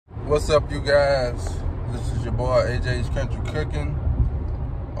What's up, you guys? This is your boy AJ's Country Cooking,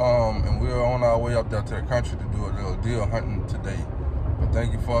 and we're on our way up there to the country to do a little deer hunting today. But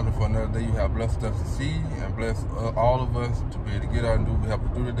thank you, Father, for another day you have blessed us to see, and bless all of us to be able to get out and do what we have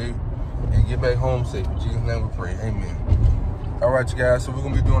to do today and get back home safe. In Jesus' name we pray, amen. All right, you guys, so we're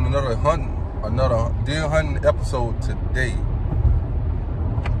gonna be doing another deer hunting episode today.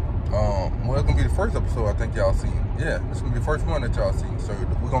 Well, it's gonna be the first episode I think y'all seen. Yeah, it's gonna be the first one that y'all seen. So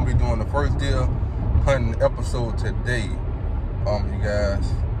we're gonna be doing the first deer hunting episode today. You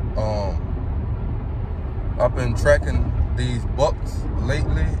guys, I've been tracking these bucks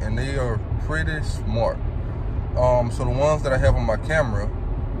lately, and they are pretty smart. So the ones that I have on my camera,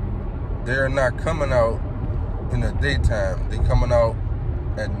 they're not coming out in the daytime. They're coming out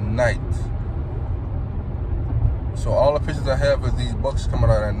at night. So all the pictures I have of these bucks coming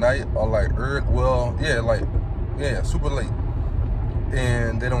out at night are like early, super late.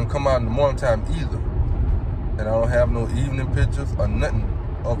 And they don't come out in the morning time either. And I don't have no evening pictures or nothing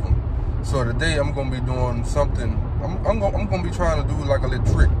of them. So today I'm gonna be doing something. I'm gonna be trying to do like a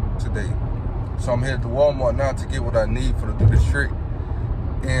little trick today. So I'm headed to Walmart now to get what I need to do this trick.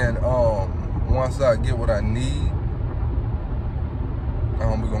 And once I get what I need,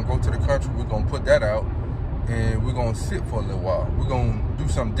 we're gonna go to the country. We're gonna put that out. And we're gonna sit for a little while. We're gonna do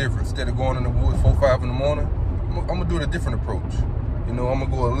something different. Instead of going in the woods 4, 5 in the morning, I'm gonna do a different approach. You know, I'm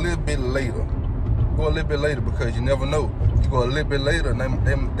gonna go a little bit later. Go a little bit later because you never know. You go a little bit later, and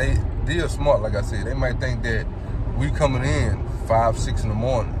they are smart, like I said. They might think that we coming in 5, 6 in the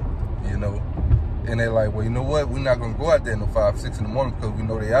morning, you know. And they're like, well, you know what? We're not gonna go out there no 5, 6 in the morning because we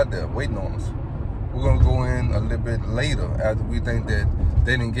know they out there waiting on us. We're gonna go in a little bit later after we think that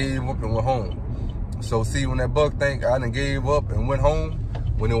they done gave up and went home. So see, when that buck think I done gave up and went home,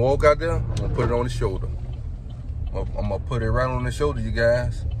 when they walk out there, I'm gonna put it on his shoulder. I'm gonna put it right on his shoulder, you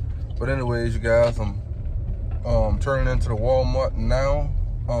guys. But anyways, you guys, I'm turning into the Walmart now.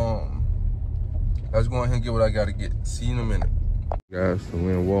 Let's go ahead and get what I gotta get. See you in a minute. Guys, so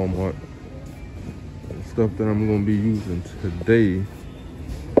we're in Walmart. The stuff that I'm gonna be using today,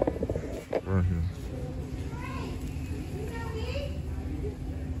 right here.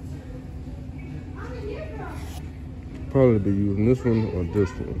 Probably be using this one or this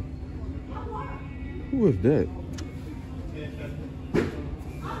one. Who is that?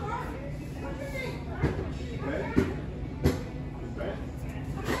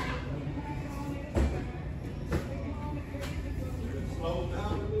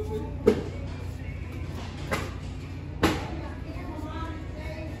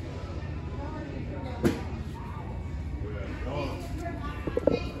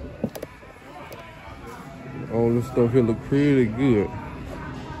 All this stuff here look pretty good.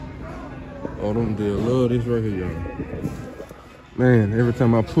 Oh, them deer love this right here, y'all. Man, every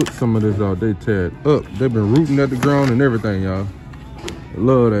time I put some of this out, they tear it up. They've been rooting at the ground and everything, y'all.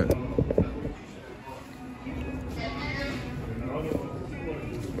 Love that.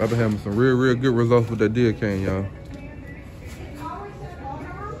 I've been having some real good results with that deer cane, y'all.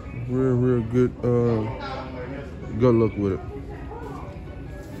 Real good luck with it.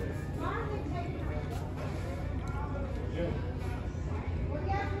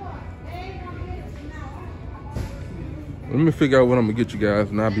 Let me figure out what I'm gonna get you guys,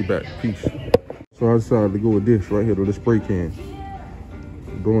 and I'll be back. Peace. So I decided to go with this right here, with the spray can.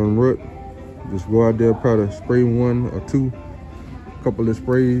 Go in rut. Just go out there, probably spray 1 or 2, couple of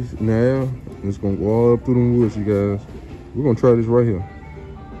sprays in the air, and it's gonna go all up through the woods, you guys. We're gonna try this right here.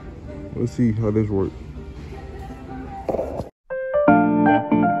 Let's see how this works.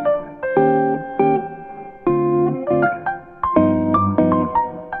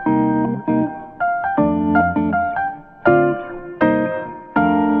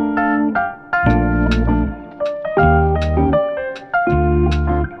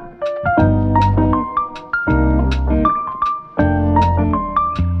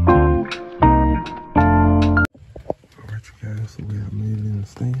 So we have made it in the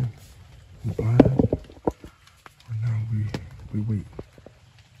stand, blind, and now we wait.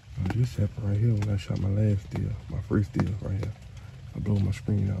 Now this happened right here when I shot my last deer, my first deer right here. I blew my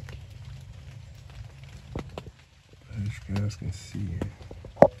screen out. As you guys can see,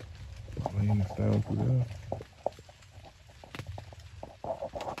 laying this down through there.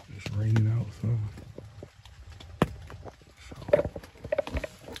 It's raining out some. So I'm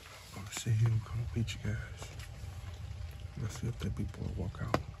gonna sit here and come meet you guys. Let's see if that big boy walk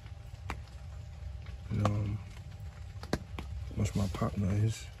out. And once my partner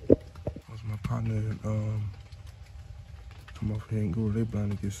come off here and go to their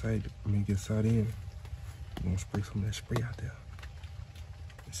blind and get sight in, I'm gonna spray some of that spray out there.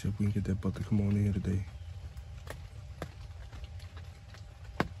 Let's see if we can get that buck to come on in today.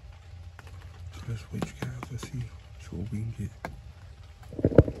 So let's wait, you guys. Let's see what we can get.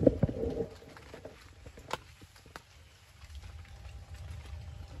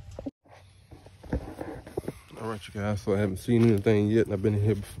 All right, you guys. So I haven't seen anything yet, and I've been in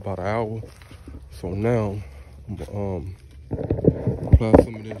here for about an hour. So now I'm gonna apply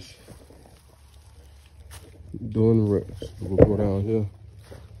some of this during the rest. We'll go down here.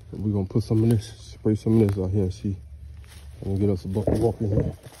 And we're gonna put some of this, spray some of this out here and see. I'm gonna get us a buck of walk in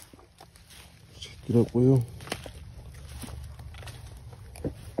here. Just get up, Will.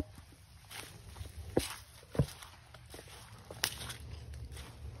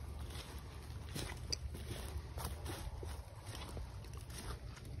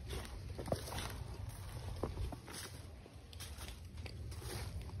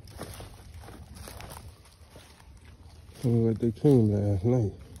 Seems like they came last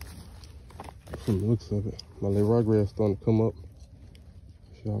night. From the looks of it. My little ryegrass starting to come up.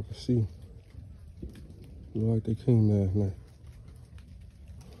 As y'all can see. Look like they came last night.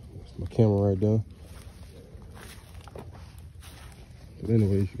 That's my camera right there. But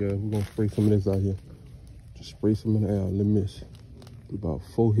anyways, you guys, we're gonna spray some of this out here. Just spray some in the air, let me miss. Do about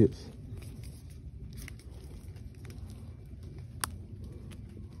 4 hits.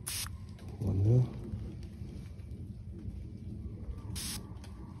 One there.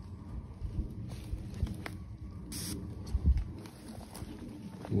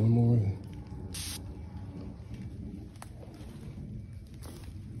 One more in.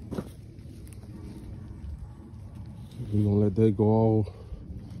 We're gonna let that go all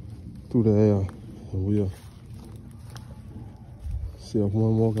through the air, and we'll see if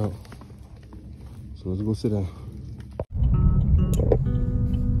one walk out. So let's go sit down.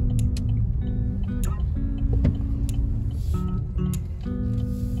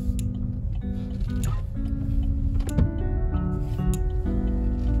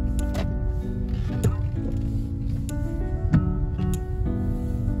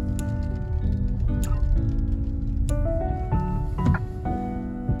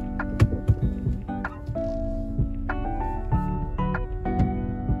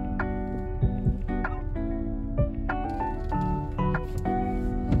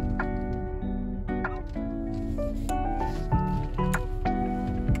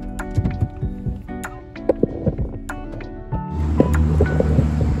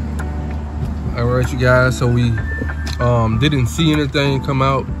 All right, you guys, so we didn't see anything come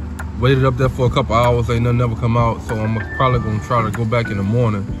out. Waited up there for a couple hours, ain't nothing ever come out, so I'm probably gonna try to go back in the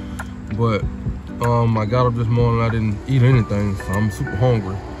morning. But I got up this morning, I didn't eat anything, so I'm super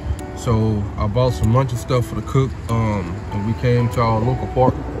hungry. So I bought some lunch and stuff for the cook, and we came to our local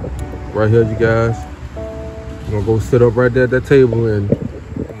park right here, you guys. We're gonna go sit up right there at that table, and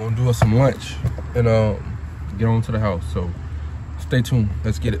we're gonna do us some lunch and get on to the house. So stay tuned,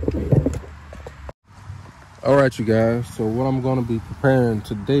 let's get it. All right, you guys, so what I'm gonna be preparing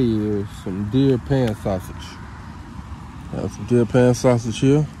today is some deer pan sausage. I have some deer pan sausage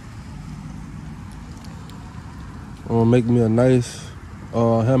here. I'm gonna make me a nice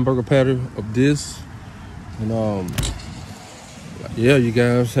hamburger patty of this. And yeah, you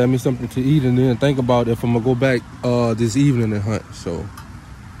guys, have me something to eat and then think about if I'm gonna go back this evening and hunt. So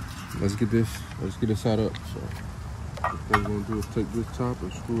let's get this set up. So what we're gonna do is take this top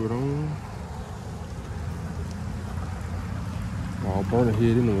and screw it on. I'll burn it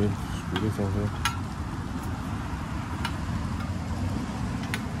here anyway. Screw this on here.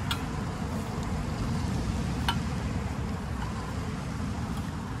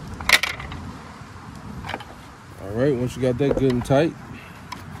 All right, once you got that good and tight,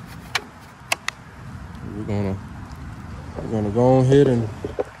 we're gonna go on ahead and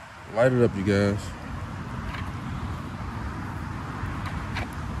light it up, you guys.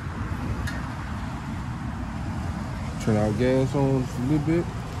 Turn our gas on just a little bit.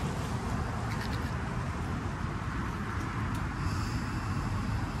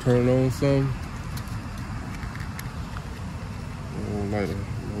 Turn it on some. Oh, lighter,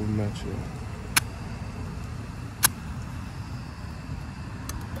 no match here.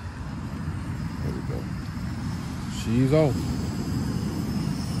 There we go. She's off.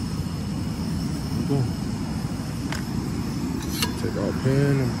 There we go. Take our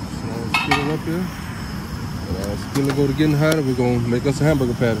pan and spit it up here. Skillet go to getting hotter, we're gonna make us a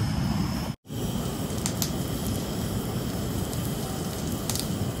hamburger patty.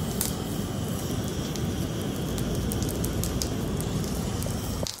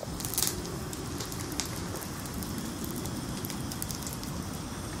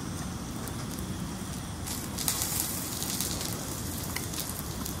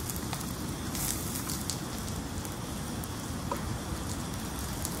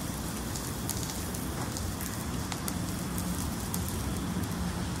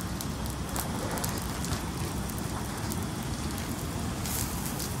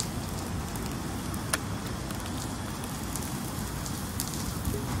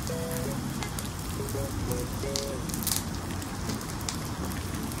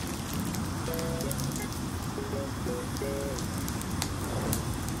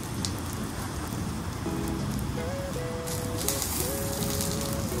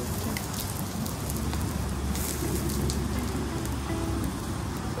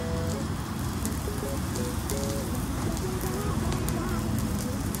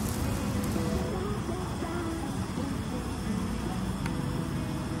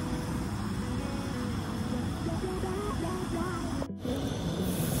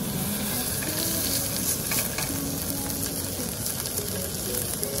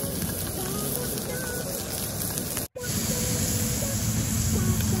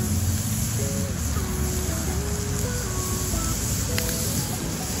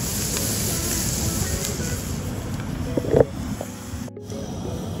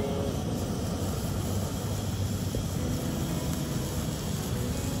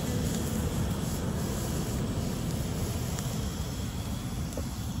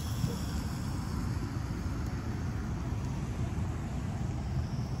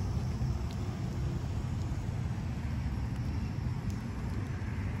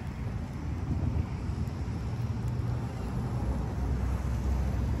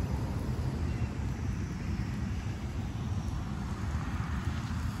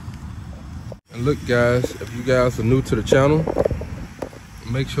 Look guys, if you guys are new to the channel,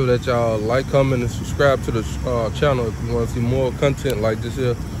 make sure that y'all like, comment, and subscribe to the channel if you want to see more content like this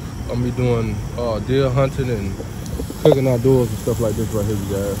here. I'm be doing deer hunting and cooking outdoors and stuff like this right here,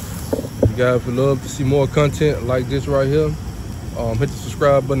 you guys. If you guys would love to see more content like this right here, hit the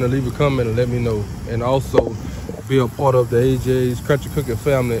subscribe button and leave a comment and let me know. And also be a part of the AJ's Country Cooking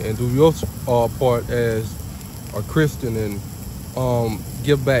family and do your part as a Christian and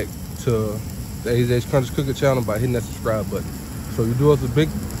give back to the AJ's Country Cooking channel by hitting that subscribe button. So you do us a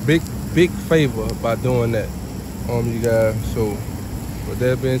big favor by doing that, you guys. So with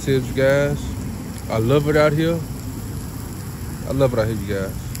that being said, you guys, I love it out here. I love it out here, you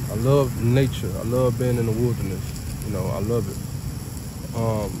guys. I love nature. I love being in the wilderness. You know, I love it.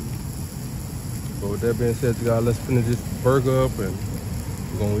 But with that being said, you guys, let's finish this burger up and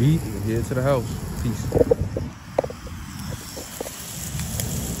we're gonna eat and head to the house. Peace.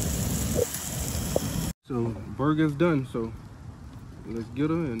 So burger's done. So let's get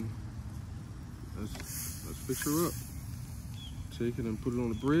her and let's fix her up. Take it and put it on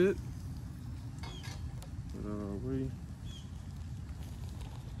the bread. I'm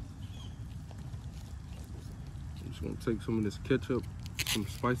just gonna take some of this ketchup, some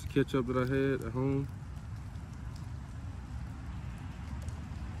spicy ketchup that I had at home.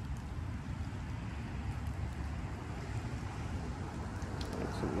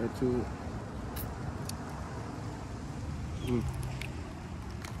 Add some of that to it.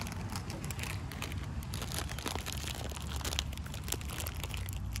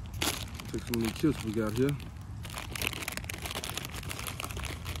 Take some of the chips we got here.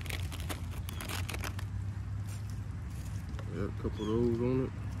 Add a couple of those on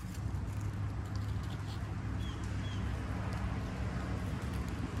it.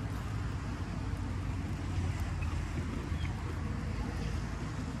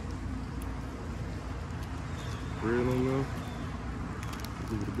 Bread on there.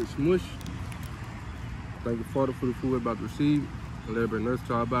 Give it a good smush. Thank you, Father, for the food we're about to receive. And let everybody nurse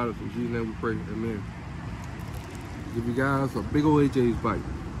to our bodies. In Jesus' name we pray. Amen. Give you guys a big old AJ's bite.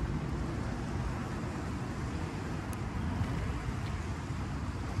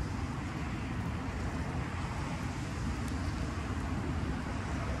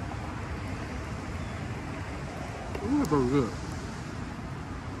 Ooh, that burger's good.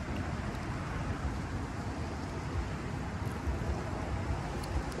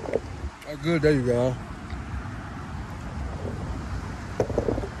 That's good there, you guys.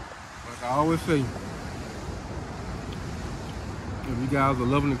 Like I always say, if you guys are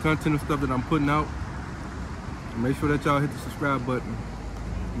loving the content and stuff that I'm putting out, make sure that y'all hit the subscribe button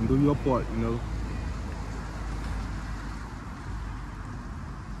and do your part, you know.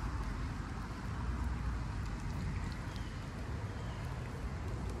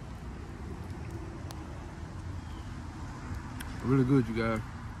 Really good, you guys.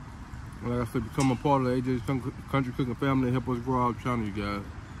 Like I said, become a part of the AJ's Country Cooking family and help us grow our channel, you guys.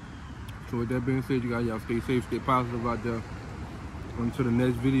 So with that being said, you guys, y'all stay safe, stay positive out there. Until the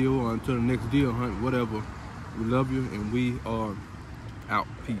next video or until the next deer hunt, whatever. We love you and we are out.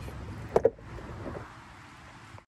 Peace.